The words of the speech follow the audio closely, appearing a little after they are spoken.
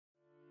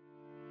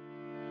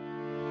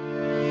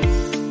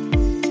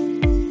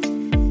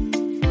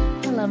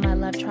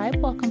Love Tribe.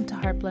 Welcome to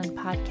Heartblend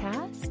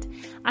Podcast.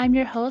 I'm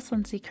your host,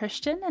 Lindsay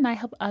Christian, and I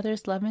help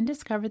others love and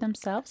discover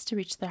themselves to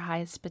reach their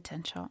highest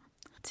potential.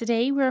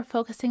 Today, we're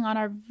focusing on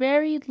our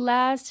very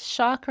last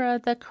chakra,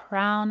 the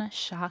crown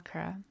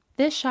chakra.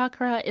 This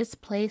chakra is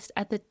placed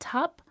at the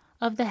top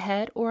of the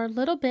head or a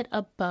little bit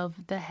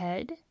above the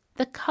head.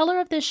 The color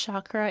of this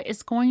chakra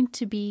is going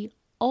to be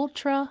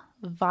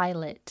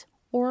ultraviolet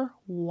or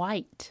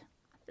white.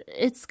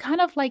 It's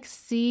kind of like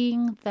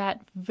seeing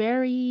that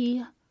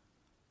very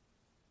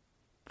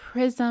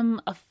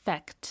prism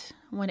effect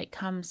when it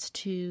comes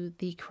to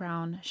the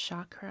crown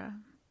chakra.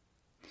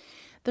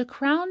 The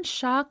crown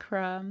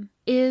chakra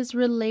is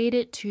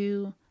related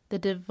to the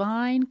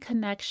divine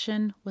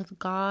connection with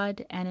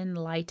God and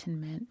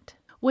enlightenment.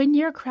 When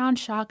your crown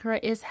chakra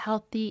is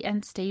healthy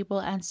and stable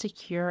and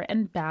secure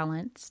and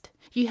balanced,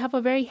 you have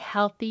a very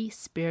healthy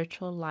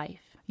spiritual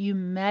life. You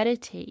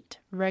meditate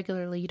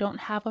regularly. You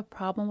don't have a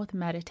problem with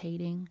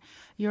meditating.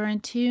 You're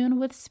in tune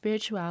with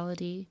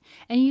spirituality,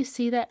 and you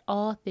see that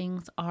all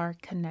things are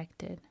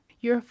connected.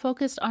 You're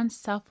focused on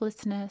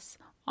selflessness,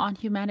 on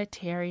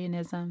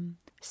humanitarianism,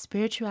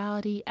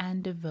 spirituality,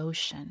 and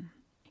devotion.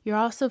 You're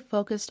also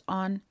focused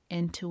on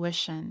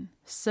intuition,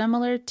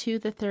 similar to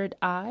the third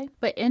eye,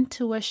 but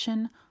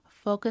intuition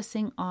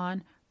focusing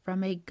on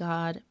from a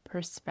God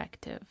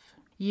perspective.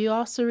 You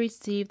also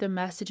receive the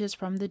messages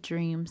from the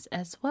dreams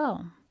as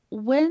well.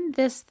 When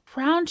this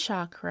crown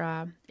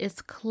chakra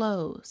is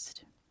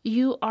closed,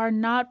 you are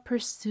not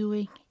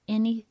pursuing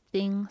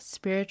anything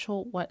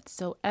spiritual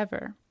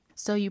whatsoever.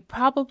 So you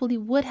probably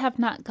would have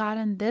not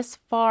gotten this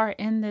far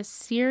in this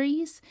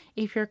series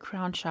if your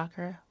crown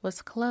chakra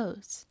was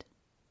closed.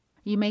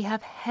 You may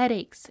have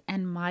headaches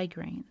and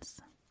migraines.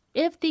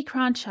 If the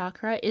crown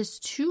chakra is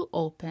too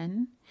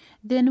open,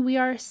 then we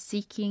are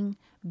seeking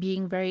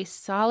being very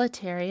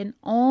solitary and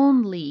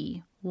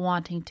only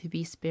wanting to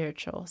be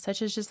spiritual, such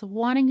as just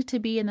wanting to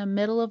be in the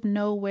middle of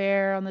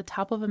nowhere on the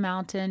top of a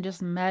mountain, just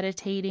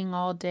meditating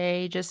all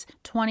day, just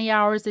 20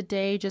 hours a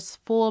day,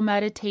 just full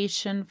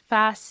meditation,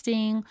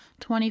 fasting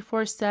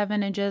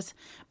 24/7, and just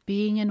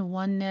being in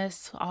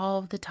oneness all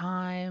of the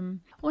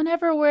time.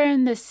 Whenever we're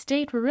in this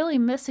state, we're really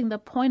missing the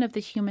point of the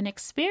human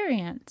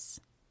experience.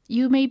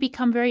 You may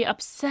become very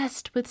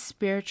obsessed with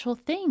spiritual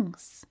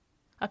things,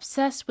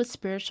 obsessed with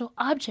spiritual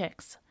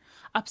objects,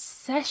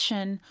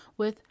 obsession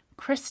with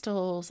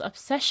crystals,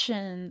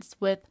 obsessions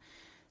with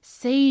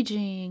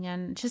saging,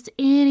 and just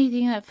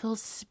anything that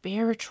feels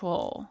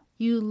spiritual.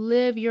 You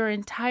live your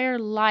entire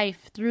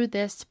life through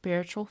this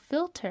spiritual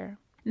filter.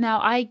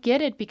 Now, I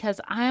get it because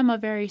I am a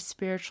very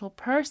spiritual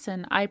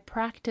person. I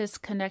practice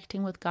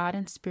connecting with God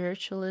and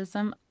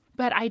spiritualism,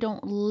 but I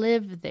don't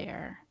live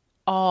there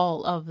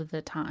all of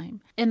the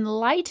time.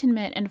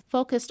 Enlightenment and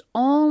focused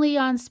only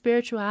on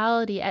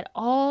spirituality at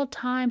all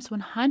times,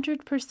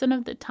 100%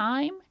 of the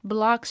time,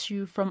 blocks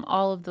you from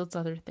all of those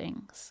other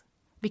things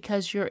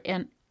because you're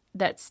in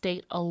that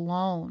state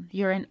alone.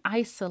 You're in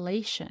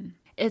isolation.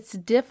 It's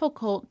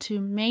difficult to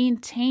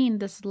maintain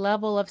this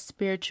level of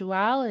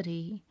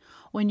spirituality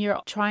when you're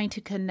trying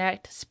to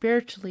connect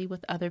spiritually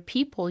with other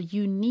people.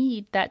 You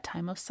need that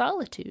time of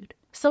solitude.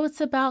 So it's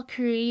about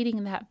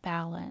creating that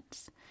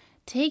balance.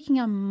 Taking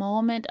a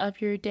moment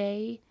of your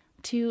day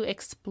to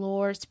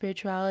explore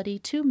spirituality,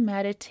 to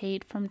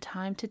meditate from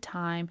time to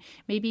time,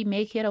 maybe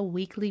make it a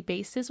weekly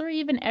basis or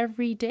even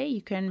every day.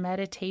 You can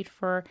meditate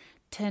for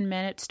 10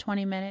 minutes,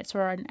 20 minutes,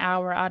 or an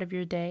hour out of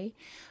your day,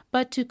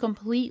 but to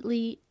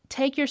completely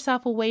take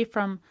yourself away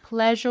from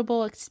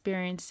pleasurable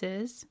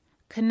experiences,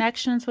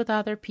 connections with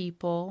other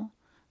people,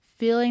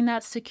 feeling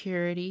that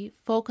security,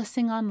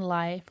 focusing on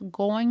life,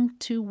 going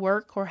to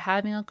work or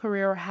having a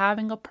career or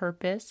having a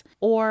purpose,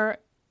 or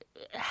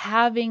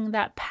having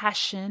that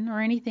passion or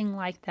anything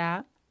like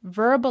that,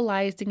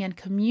 verbalizing and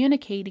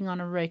communicating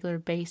on a regular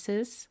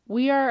basis,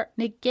 we are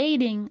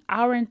negating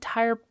our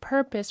entire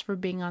purpose for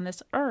being on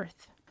this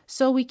earth.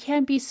 So we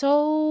can't be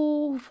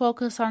so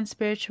focused on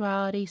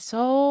spirituality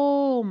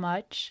so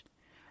much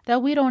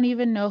that we don't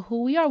even know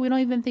who we are. We don't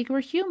even think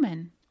we're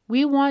human.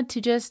 We want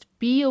to just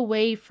be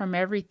away from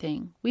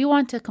everything. We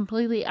want to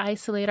completely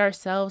isolate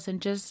ourselves and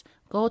just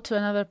go to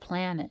another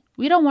planet.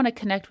 We don't want to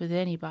connect with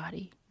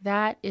anybody.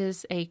 That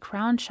is a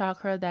crown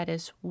chakra that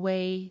is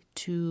way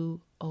too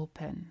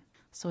open.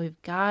 So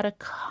we've got to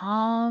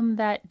calm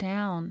that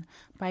down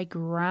by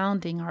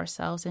grounding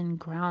ourselves and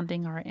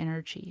grounding our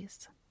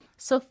energies.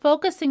 So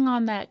focusing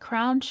on that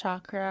crown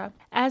chakra,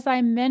 as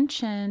I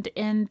mentioned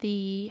in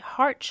the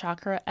heart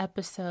chakra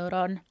episode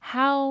on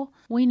how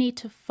we need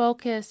to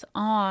focus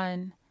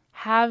on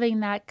having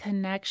that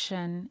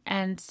connection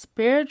and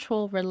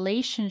spiritual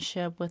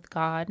relationship with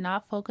God,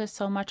 not focus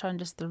so much on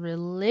just the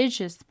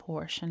religious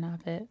portion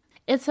of it.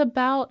 It's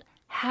about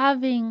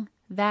having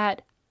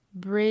that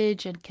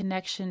bridge and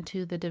connection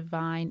to the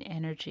divine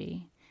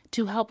energy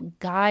to help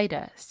guide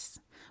us,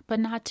 but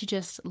not to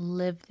just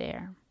live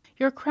there.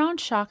 Your crown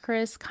chakra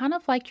is kind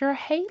of like your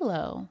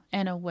halo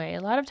in a way.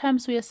 A lot of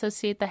times we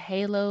associate the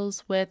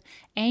halos with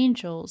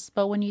angels,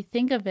 but when you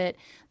think of it,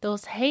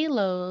 those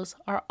halos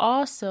are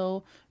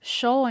also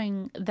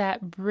showing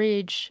that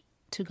bridge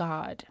to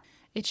God.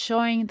 It's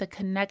showing the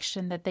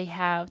connection that they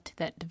have to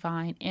that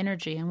divine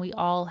energy. And we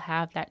all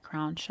have that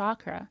crown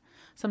chakra.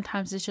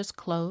 Sometimes it's just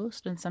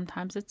closed and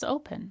sometimes it's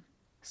open.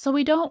 So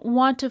we don't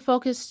want to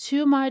focus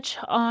too much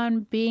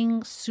on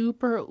being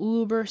super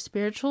uber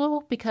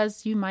spiritual,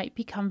 because you might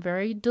become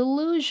very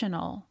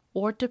delusional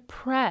or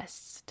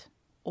depressed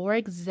or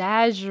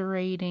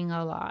exaggerating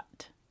a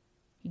lot.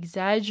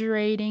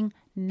 Exaggerating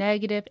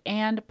negative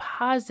and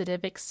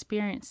positive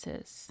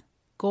experiences.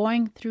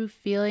 Going through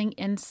feeling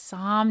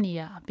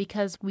insomnia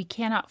because we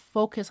cannot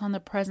focus on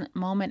the present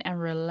moment and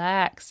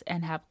relax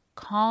and have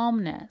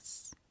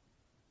calmness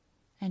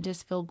and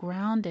just feel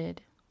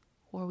grounded,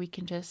 or we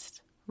can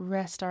just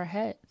rest our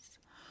heads.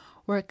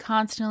 We're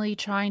constantly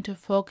trying to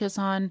focus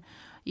on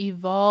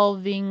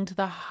evolving to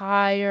the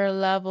higher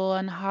level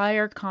and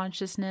higher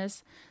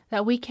consciousness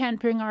that we can't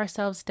bring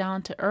ourselves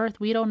down to earth.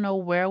 We don't know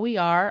where we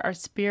are. Our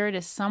spirit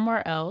is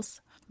somewhere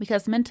else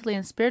because mentally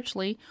and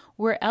spiritually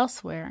we're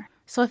elsewhere.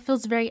 So it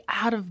feels very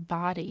out of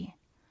body.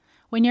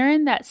 When you're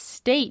in that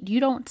state, you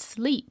don't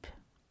sleep.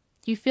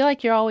 You feel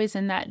like you're always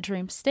in that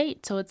dream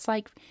state. So it's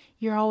like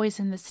you're always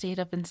in the state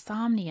of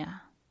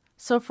insomnia.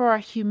 So for our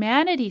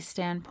humanity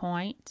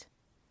standpoint,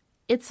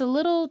 it's a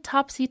little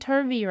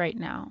topsy-turvy right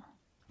now.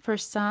 For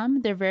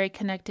some, they're very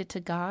connected to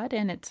God,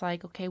 and it's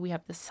like, okay, we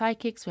have the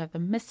psychics, we have the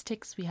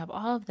mystics, we have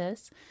all of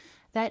this.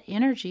 That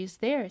energy is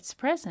there, it's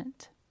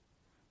present.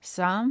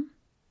 Some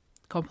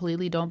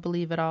completely don't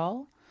believe at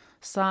all.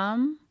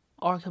 Some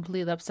are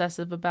completely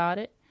obsessive about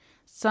it.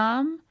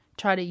 Some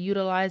try to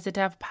utilize it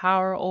to have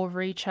power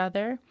over each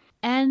other.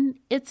 And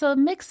it's a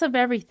mix of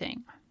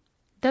everything.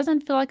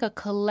 Doesn't feel like a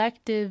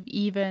collective,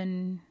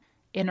 even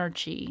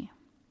energy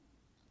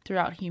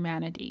throughout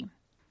humanity.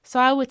 So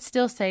I would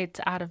still say it's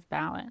out of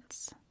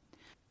balance.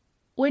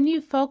 When you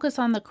focus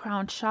on the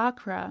crown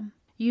chakra,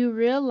 you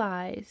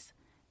realize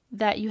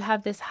that you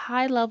have this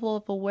high level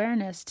of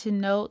awareness to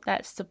note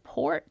that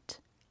support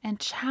and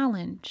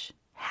challenge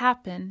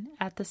happen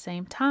at the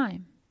same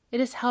time. It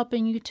is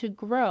helping you to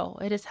grow.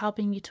 It is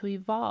helping you to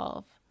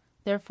evolve.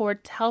 Therefore,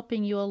 it's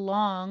helping you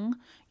along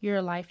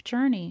your life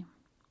journey.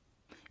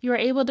 You are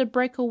able to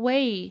break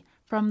away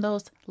from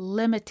those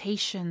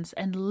limitations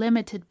and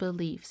limited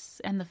beliefs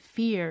and the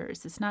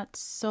fears. It's not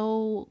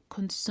so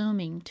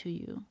consuming to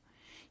you.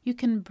 You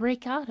can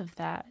break out of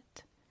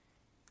that.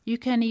 You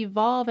can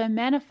evolve and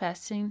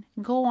manifest and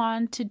go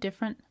on to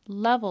different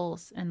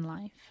levels in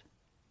life.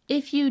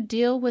 If you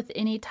deal with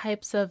any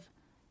types of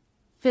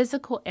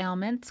physical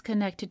ailments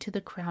connected to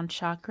the crown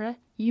chakra,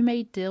 you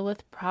may deal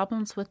with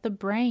problems with the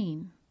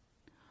brain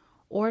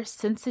or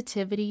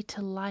sensitivity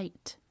to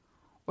light,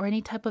 or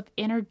any type of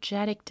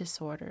energetic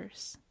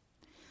disorders.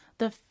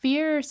 The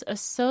fears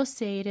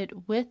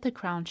associated with the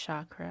crown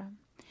chakra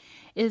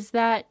is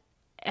that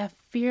a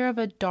fear of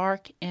a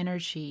dark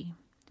energy,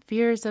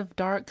 fears of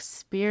dark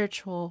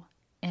spiritual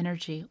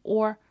energy,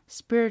 or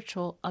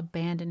spiritual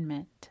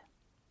abandonment.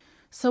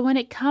 So when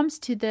it comes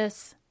to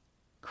this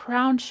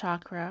crown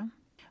chakra,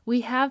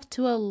 we have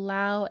to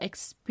allow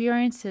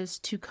experiences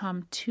to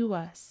come to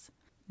us,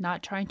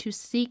 not trying to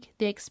seek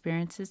the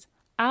experiences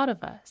out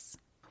of us.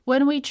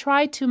 When we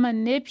try to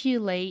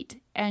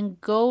manipulate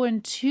and go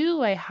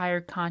into a higher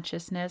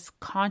consciousness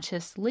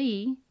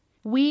consciously,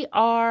 we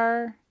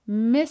are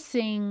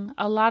missing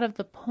a lot of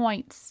the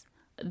points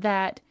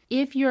that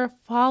if you're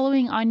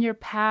following on your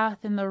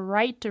path in the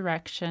right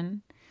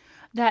direction,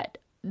 that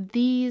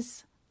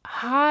these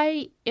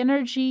high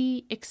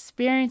energy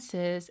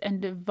experiences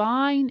and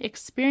divine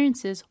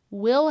experiences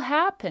will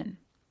happen.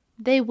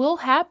 They will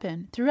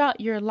happen throughout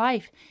your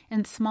life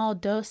in small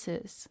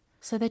doses,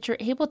 so that you're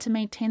able to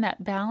maintain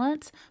that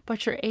balance,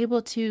 but you're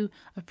able to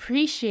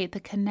appreciate the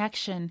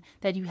connection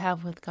that you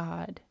have with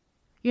God.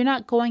 You're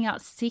not going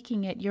out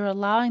seeking it. You're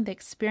allowing the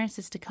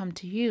experiences to come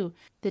to you.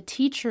 The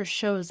teacher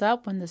shows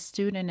up when the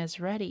student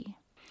is ready.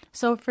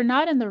 So if we're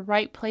not in the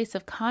right place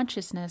of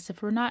consciousness,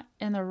 if we're not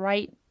in the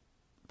right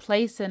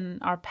place in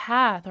our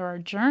path or our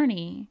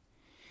journey,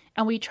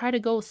 and we try to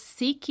go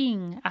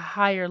seeking a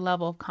higher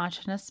level of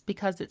consciousness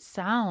because it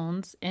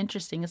sounds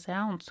interesting, it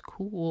sounds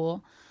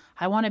cool,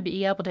 I want to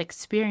be able to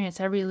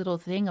experience every little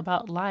thing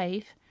about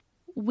life,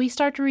 we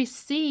start to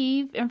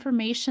receive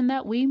information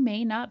that we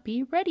may not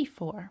be ready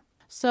for.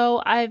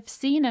 So I've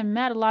seen and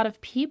met a lot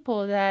of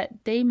people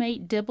that they may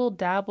dibble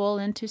dabble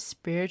into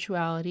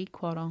spirituality,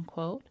 quote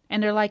unquote.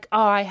 And they're like,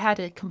 oh, I had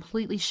to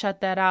completely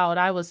shut that out.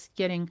 I was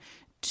getting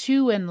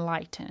too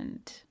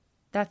enlightened.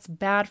 That's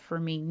bad for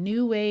me.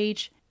 New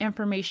age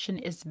information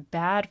is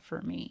bad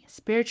for me.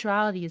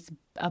 Spirituality is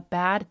a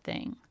bad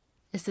thing.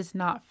 This is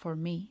not for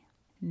me.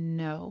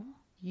 No,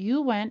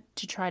 you went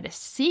to try to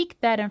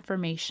seek that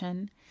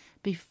information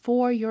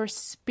before your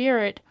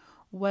spirit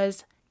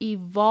was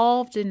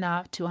evolved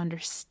enough to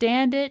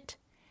understand it.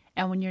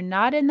 And when you're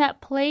not in that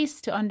place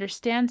to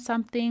understand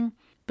something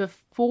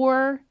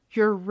before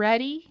you're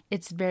ready,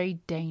 it's very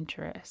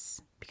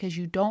dangerous because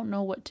you don't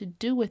know what to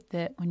do with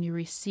it when you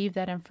receive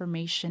that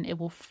information. It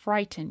will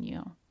frighten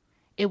you.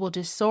 It will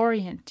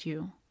disorient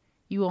you.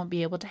 You won't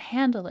be able to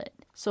handle it.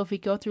 So if we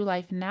go through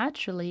life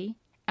naturally,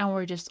 and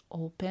we're just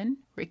open.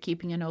 We're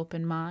keeping an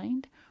open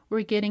mind.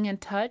 We're getting in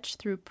touch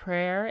through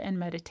prayer and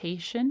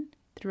meditation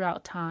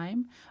throughout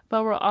time,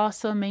 but we're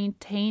also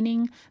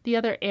maintaining the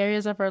other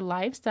areas of our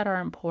lives that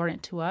are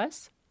important to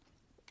us.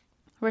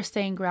 We're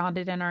staying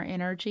grounded in our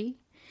energy.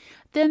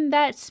 Then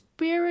that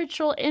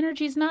spiritual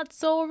energy is not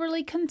so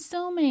overly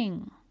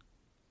consuming.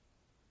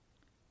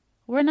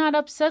 We're not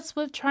obsessed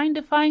with trying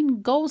to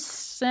find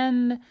ghosts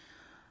and,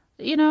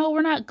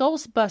 we're not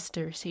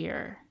ghostbusters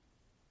here.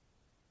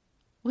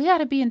 We got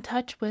to be in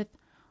touch with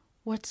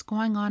what's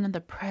going on in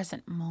the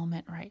present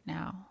moment right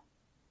now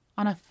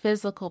on a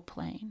physical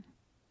plane.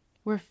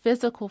 We're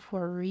physical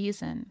for a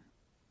reason.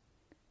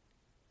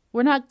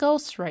 We're not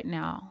ghosts right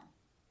now.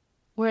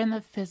 We're in the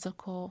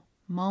physical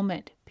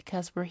moment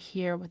because we're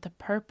here with a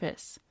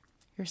purpose.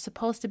 You're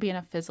supposed to be in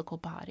a physical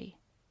body.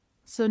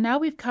 So now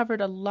we've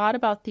covered a lot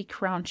about the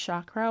crown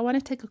chakra. I want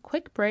to take a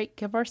quick break,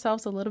 give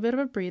ourselves a little bit of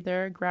a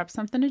breather, grab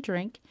something to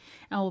drink,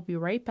 and we'll be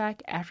right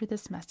back after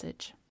this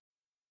message.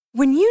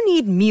 When you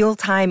need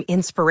mealtime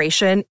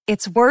inspiration,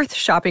 it's worth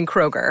shopping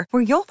Kroger,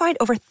 where you'll find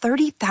over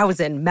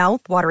 30,000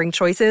 mouth-watering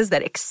choices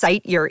that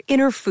excite your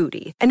inner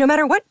foodie. And no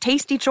matter what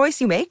tasty choice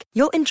you make,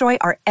 you'll enjoy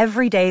our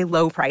everyday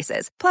low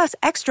prices, plus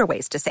extra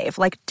ways to save,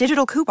 like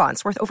digital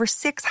coupons worth over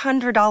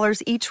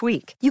 $600 each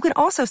week. You can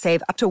also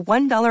save up to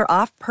 $1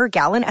 off per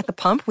gallon at the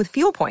pump with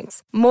fuel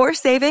points. More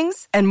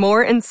savings and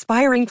more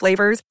inspiring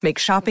flavors make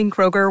shopping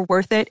Kroger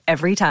worth it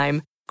every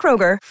time.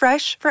 Kroger,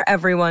 fresh for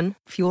everyone.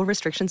 Fuel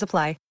restrictions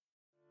apply.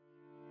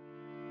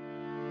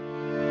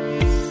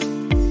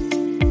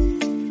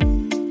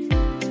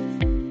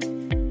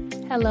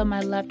 Hello, my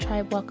love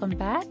tribe. Welcome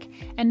back.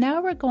 And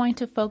now we're going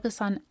to focus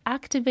on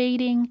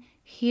activating,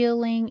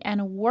 healing,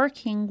 and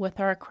working with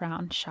our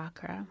crown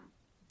chakra.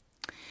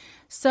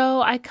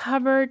 So I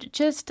covered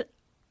just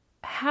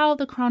how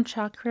the crown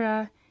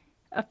chakra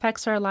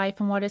affects our life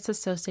and what it's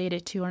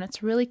associated to. And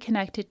it's really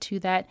connected to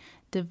that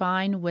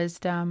divine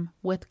wisdom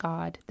with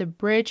God, the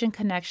bridge and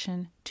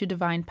connection to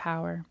divine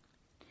power.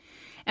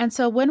 And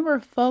so when we're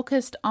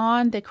focused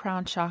on the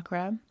crown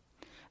chakra,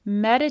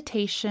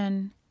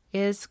 meditation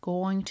is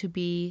going to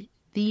be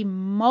the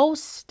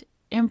most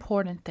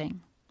important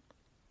thing.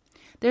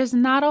 There's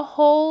not a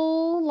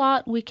whole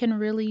lot we can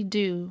really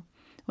do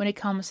when it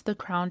comes to the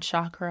crown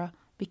chakra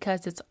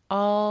because it's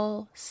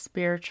all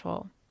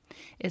spiritual.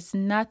 It's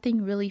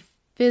nothing really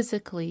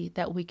physically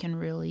that we can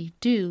really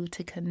do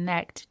to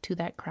connect to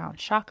that crown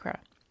chakra.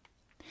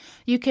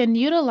 You can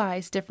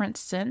utilize different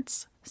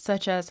scents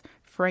such as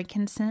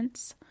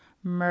frankincense,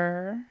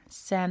 myrrh,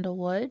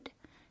 sandalwood,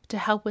 to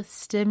help with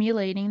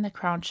stimulating the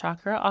crown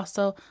chakra.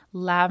 Also,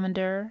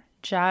 lavender,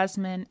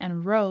 jasmine,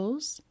 and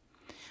rose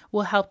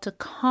will help to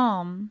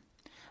calm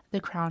the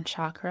crown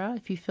chakra.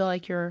 If you feel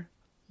like you're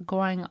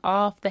going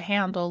off the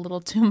handle a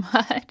little too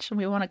much and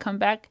we want to come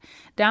back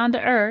down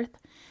to earth,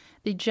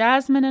 the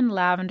jasmine and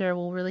lavender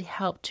will really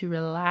help to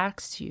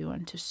relax you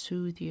and to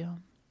soothe you.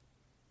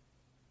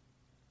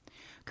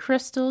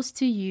 Crystals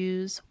to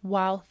use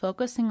while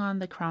focusing on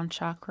the crown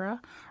chakra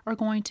are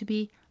going to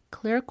be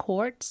clear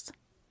quartz,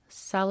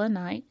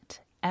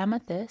 selenite,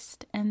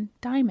 amethyst, and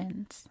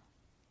diamonds.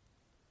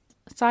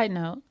 Side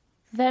note,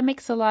 that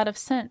makes a lot of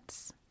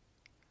sense.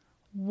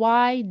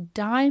 Why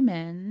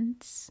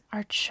diamonds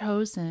are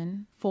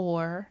chosen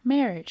for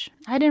marriage.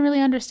 I didn't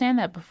really understand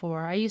that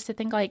before. I used to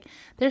think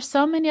there's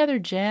so many other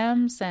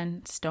gems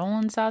and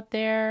stones out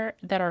there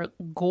that are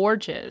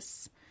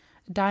gorgeous.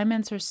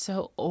 Diamonds are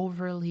so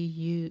overly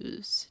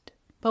used.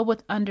 But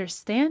with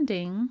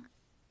understanding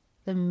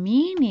the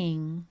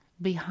meaning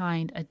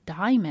behind a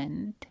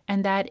diamond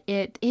and that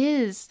it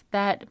is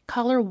that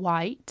color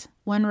white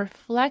when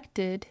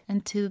reflected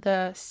into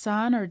the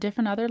sun or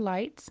different other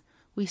lights,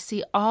 we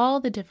see all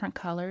the different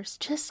colors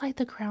just like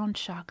the crown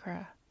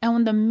chakra. And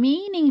when the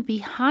meaning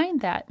behind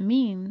that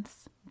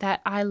means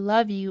that I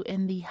love you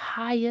in the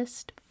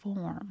highest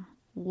form.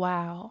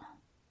 Wow,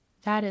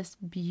 that is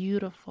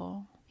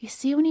beautiful. You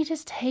see, when you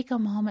just take a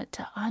moment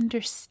to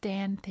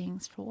understand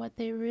things for what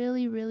they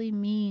really, really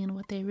mean,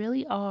 what they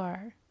really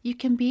are, you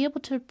can be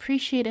able to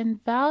appreciate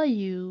and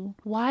value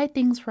why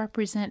things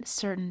represent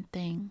certain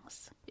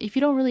things. If you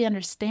don't really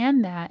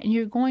understand that and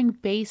you're going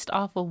based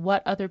off of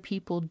what other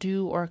people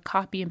do or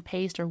copy and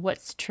paste or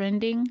what's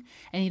trending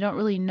and you don't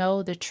really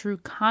know the true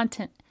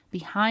content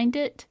behind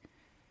it,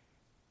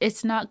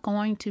 it's not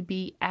going to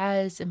be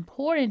as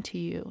important to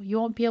you. You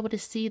won't be able to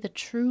see the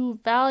true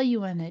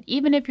value in it,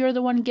 even if you're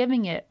the one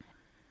giving it.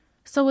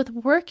 So with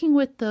working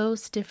with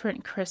those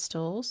different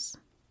crystals,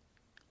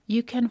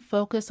 you can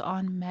focus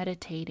on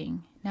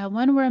meditating. Now,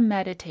 when we're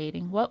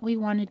meditating, what we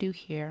want to do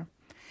here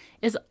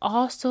is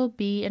also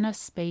be in a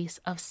space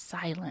of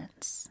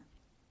silence,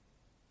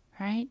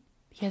 right?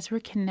 Because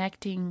we're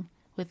connecting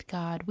with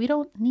God. We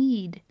don't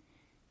need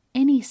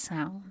any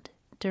sound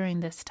during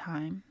this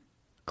time.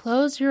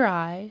 Close your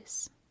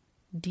eyes,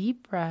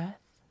 deep breath,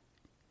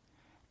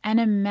 and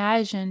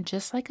imagine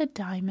just like a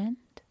diamond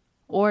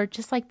or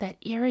just like that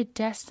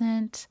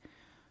iridescent,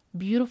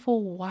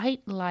 beautiful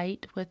white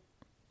light with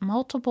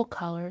multiple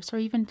colors, or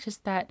even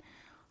just that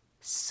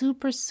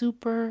super,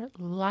 super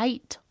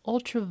light,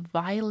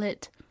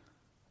 ultraviolet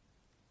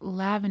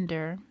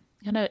lavender.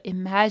 You're going to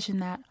imagine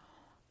that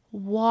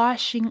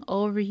washing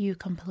over you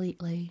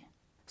completely,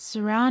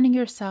 surrounding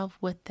yourself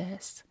with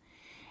this.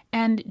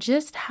 And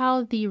just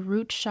how the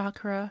root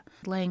chakra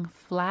is laying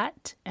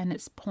flat and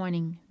it's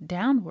pointing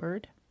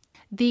downward,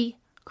 the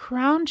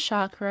crown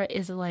chakra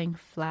is laying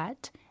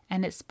flat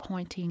and it's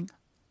pointing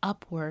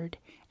upward,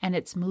 and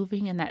it's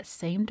moving in that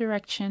same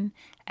direction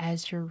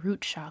as your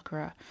root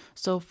chakra.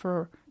 So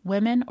for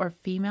women or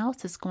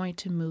females, it's going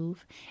to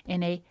move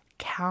in a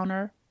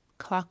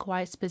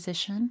counterclockwise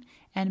position,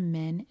 and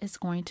men is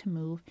going to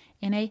move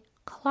in a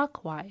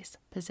clockwise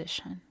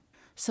position.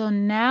 So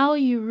now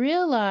you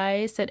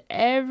realize that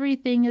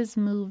everything is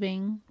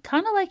moving,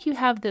 kind of like you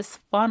have this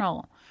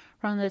funnel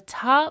from the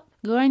top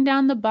going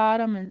down the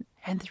bottom,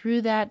 and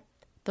through that,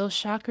 those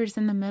chakras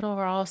in the middle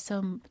are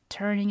also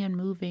turning and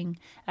moving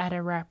at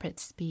a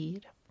rapid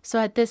speed. So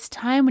at this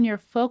time, when you're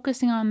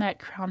focusing on that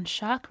crown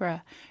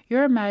chakra,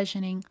 you're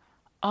imagining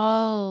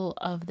all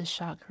of the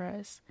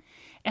chakras.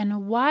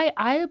 And why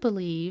I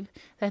believe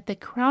that the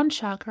crown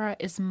chakra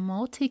is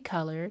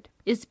multicolored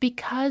is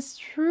because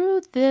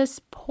through this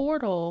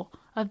portal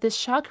of the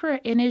chakra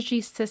energy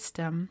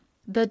system,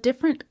 the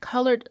different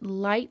colored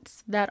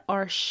lights that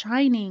are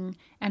shining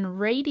and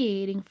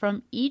radiating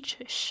from each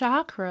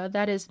chakra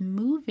that is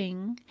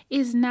moving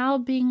is now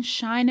being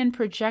shined and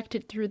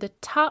projected through the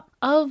top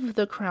of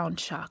the crown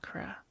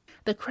chakra.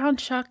 The crown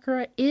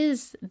chakra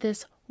is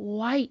this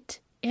white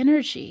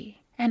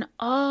energy, and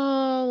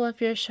all of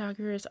your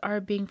chakras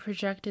are being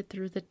projected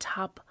through the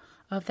top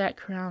of that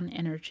crown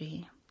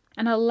energy.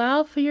 And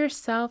allow for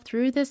yourself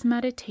through this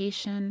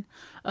meditation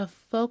of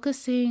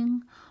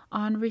focusing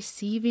on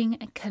receiving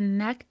and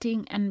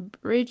connecting and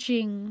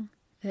bridging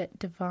that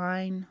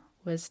divine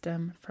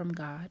wisdom from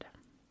God.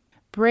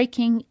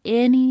 Breaking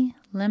any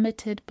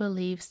limited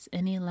beliefs,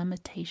 any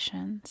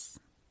limitations.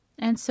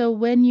 And so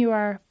when you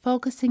are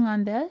focusing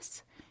on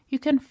this, you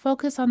can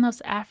focus on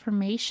those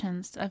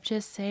affirmations of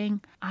just saying,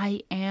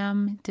 I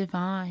am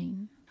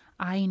divine.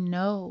 I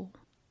know.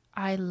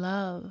 I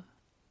love.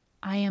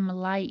 I am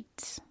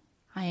light.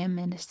 I am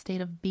in a state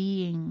of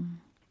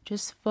being.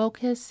 Just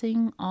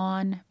focusing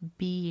on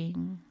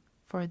being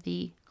for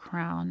the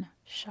crown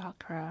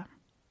chakra.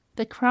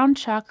 The crown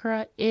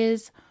chakra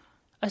is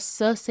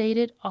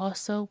associated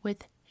also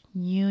with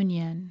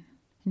union,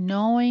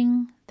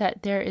 knowing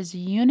that there is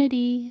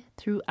unity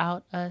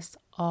throughout us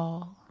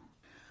all.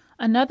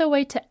 Another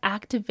way to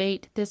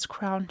activate this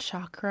crown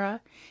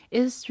chakra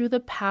is through the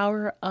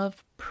power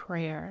of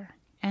prayer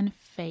and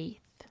faith.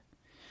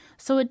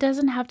 So it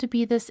doesn't have to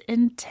be this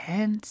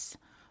intense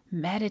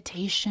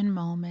meditation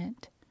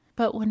moment.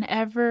 But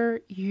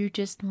whenever you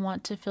just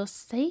want to feel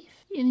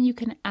safe, and you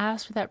can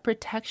ask for that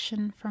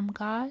protection from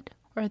God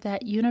or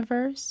that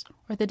universe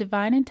or the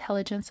divine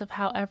intelligence of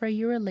however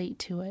you relate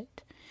to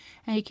it.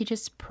 And you can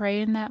just pray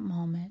in that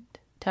moment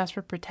to ask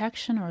for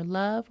protection or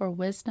love or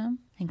wisdom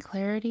and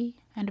clarity,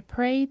 and to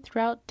pray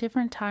throughout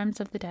different times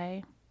of the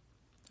day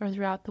or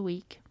throughout the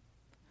week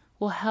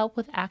will help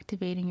with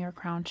activating your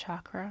crown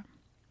chakra.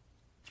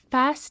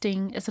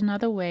 Fasting is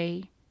another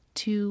way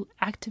to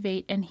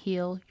activate and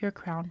heal your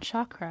crown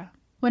chakra.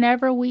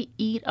 Whenever we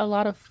eat a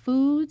lot of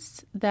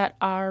foods that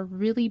are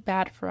really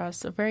bad for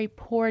us, a very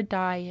poor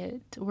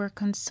diet, we're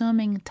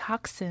consuming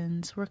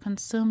toxins, we're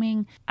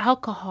consuming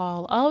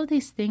alcohol, all of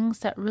these things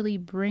that really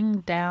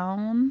bring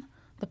down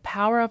the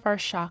power of our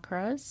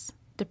chakras,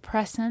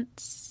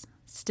 depressants,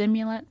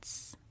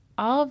 stimulants,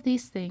 all of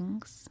these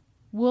things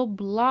will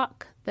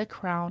block the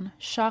crown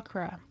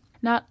chakra.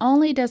 Not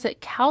only does it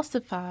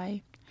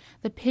calcify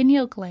the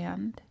pineal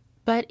gland,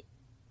 but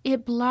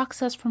it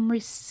blocks us from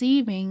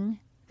receiving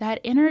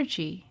that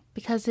energy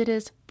because it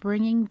is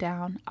bringing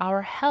down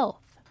our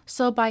health.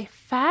 So by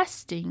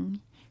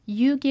fasting,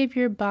 you give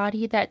your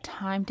body that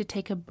time to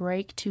take a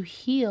break to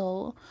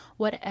heal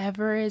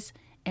whatever is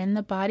in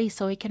the body,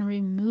 so it can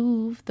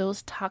remove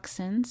those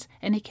toxins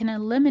and it can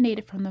eliminate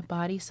it from the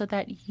body so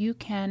that you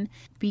can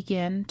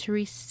begin to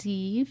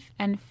receive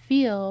and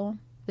feel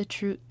the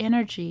true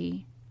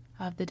energy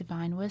of the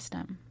divine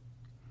wisdom.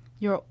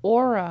 Your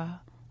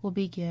aura will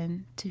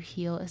begin to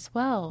heal as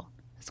well.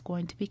 It's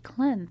going to be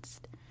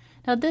cleansed.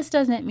 Now, this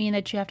doesn't mean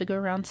that you have to go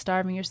around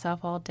starving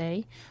yourself all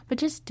day, but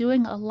just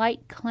doing a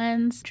light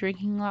cleanse,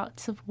 drinking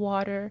lots of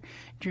water,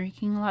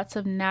 drinking lots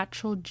of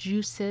natural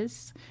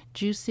juices,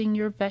 juicing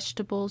your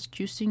vegetables,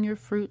 juicing your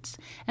fruits,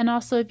 and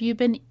also if you've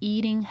been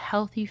eating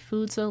healthy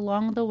foods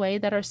along the way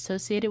that are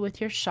associated with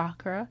your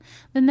chakra,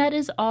 then that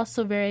is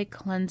also very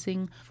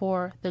cleansing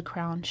for the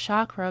crown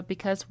chakra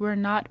because we're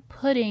not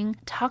putting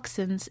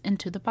toxins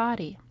into the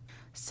body.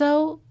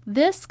 So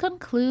this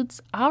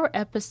concludes our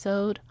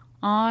episode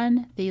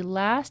on the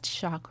last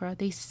chakra,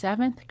 the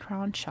seventh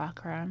crown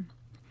chakra.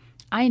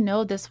 I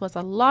know this was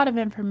a lot of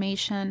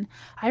information.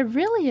 I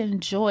really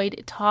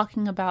enjoyed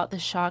talking about the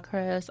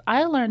chakras.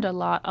 I learned a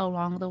lot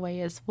along the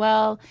way as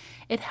well.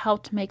 It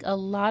helped make a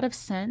lot of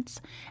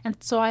sense. And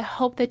so I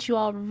hope that you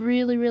all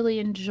really, really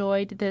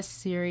enjoyed this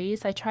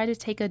series. I try to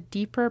take a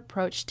deeper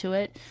approach to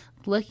it,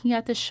 looking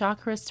at the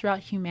chakras throughout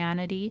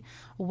humanity,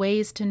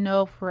 ways to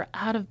know if we're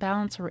out of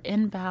balance or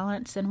in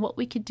balance, and what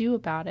we could do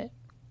about it.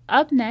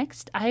 Up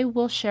next, I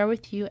will share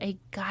with you a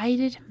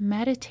guided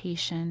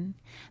meditation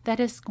that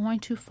is going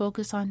to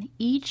focus on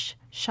each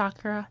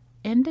chakra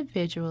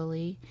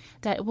individually,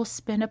 that will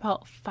spend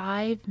about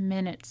 5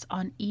 minutes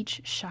on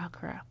each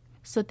chakra.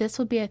 So this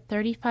will be a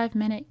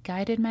 35-minute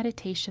guided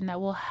meditation that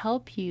will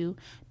help you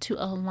to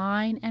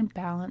align and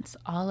balance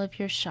all of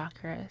your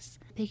chakras.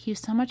 Thank you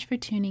so much for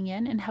tuning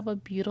in, and have a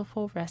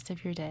beautiful rest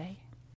of your day.